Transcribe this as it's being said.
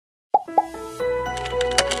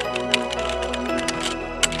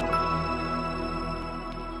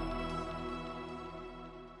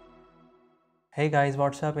Hey guys,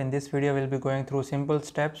 what's up? In this video we'll be going through simple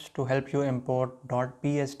steps to help you import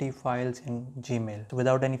 .pst files in Gmail. So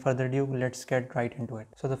without any further ado, let's get right into it.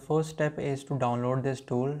 So the first step is to download this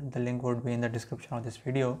tool. The link would be in the description of this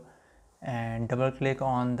video, and double click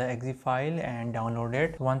on the exe file and download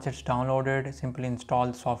it. Once it's downloaded, simply install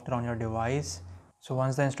the software on your device. So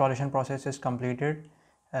once the installation process is completed,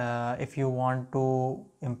 if you want to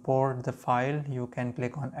import the file, you can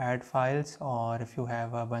click on add files, or if you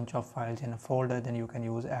have a bunch of files in a folder, then you can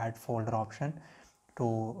use add folder option to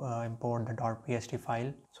import the .pst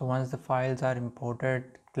file. So once the files are imported,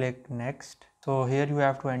 click next. So here you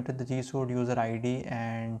have to enter the G Suite user ID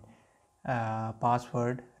and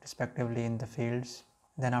password respectively in the fields.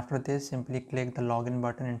 Then after this, simply click the login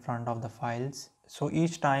button in front of the files. So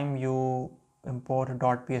each time you import a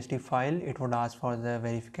 .pst file, it would ask for the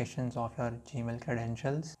verifications of your Gmail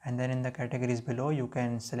credentials, and then in the categories below you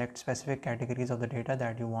can select specific categories of the data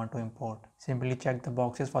that you want to import. Simply check the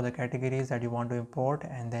boxes for the categories that you want to import,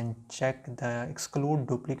 and then check the exclude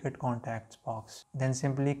duplicate contacts box. Then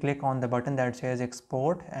simply click on the button that says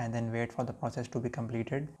export and then wait for the process to be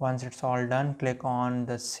completed. Once it's all done, click on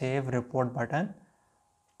the save report button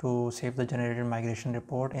to save the generated migration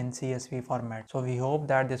report in CSV format. So we hope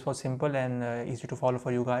that this was simple and easy to follow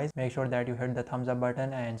for you guys. Make sure that you hit the thumbs up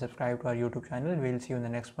button and subscribe to our YouTube channel. We'll see you in the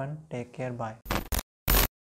next one. Take care. Bye.